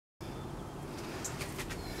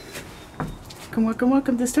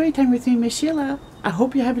welcome to Storytime with me, Miss Sheila. I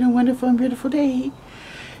hope you're having a wonderful and beautiful day.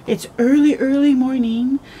 It's early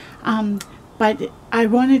morning, but I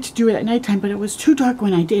wanted to do it at nighttime, but it was too dark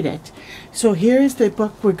when I did it. So here's the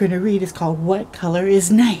book we're going to read. It's called What Color is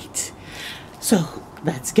Night? So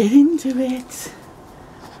let's get into it.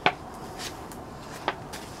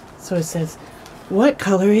 So it says, what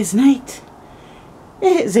color is night?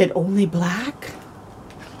 Is it only black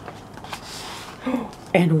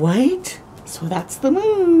and white? So that's the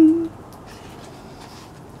moon.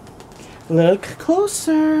 Look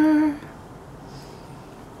closer.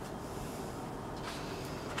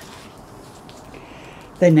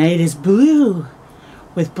 The night is blue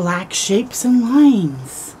with black shapes and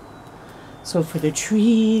lines. So for the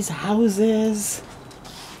trees, houses,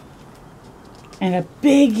 and a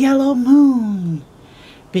big yellow moon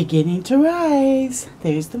beginning to rise.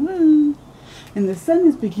 There's the moon. And the sun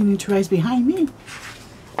is beginning to rise behind me.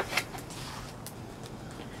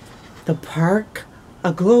 The park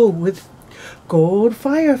aglow with gold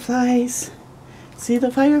fireflies. See the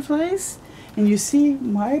fireflies? And you see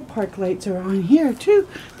my park lights are on here too.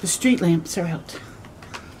 The street lamps are out.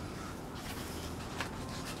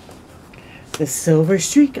 The silver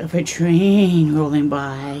streak of a train rolling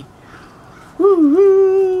by.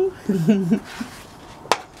 Woo-hoo!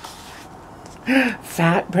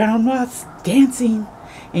 Fat brown moths dancing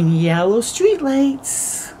in yellow street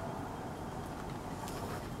lights.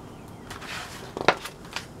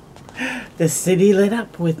 The city lit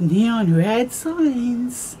up with neon red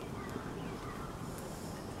signs.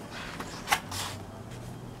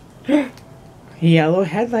 Yellow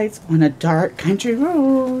headlights on a dark country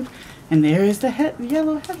road. And there is the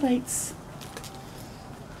yellow headlights.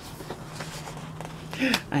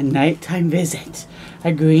 A nighttime visit.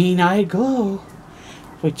 A green-eyed glow,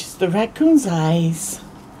 which is the raccoon's eyes.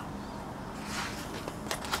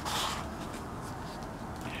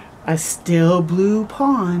 A still blue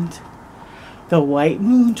pond. The white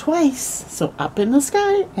moon twice, so up in the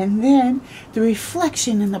sky, and then the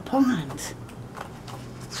reflection in the pond.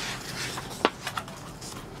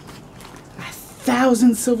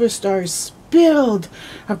 1,000 silver stars spilled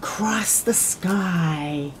across the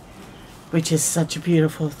sky, which is such a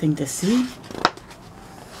beautiful thing to see.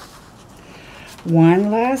 One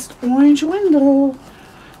last orange window,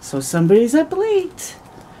 so somebody's up late.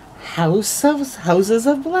 Houses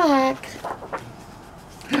of black.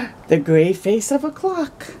 The gray face of a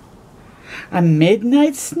clock. A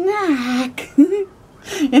midnight snack in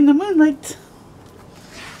the moonlight.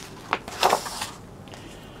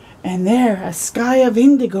 And there, a sky of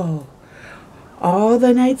indigo. All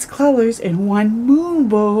the night's colors in one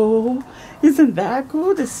moonbow. Isn't that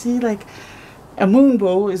cool to see? Like, a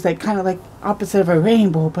moonbow is like kind of like opposite of a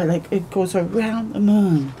rainbow, but like it goes around the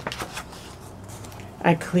moon.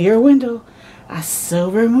 A clear window, a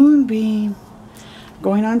silver moonbeam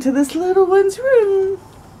going on to this little one's room.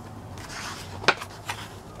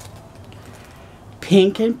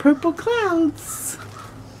 Pink and purple clouds.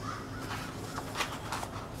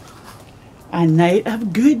 A night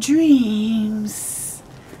of good dreams.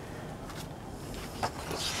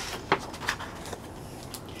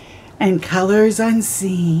 And colors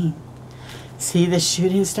unseen. See the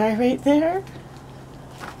shooting star right there?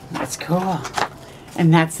 That's cool.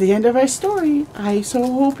 And that's the end of our story. I so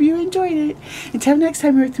hope you enjoyed it. Until next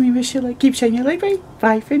time, with me, Miss Sheila. Keep shining your light bright.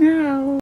 Bye for now.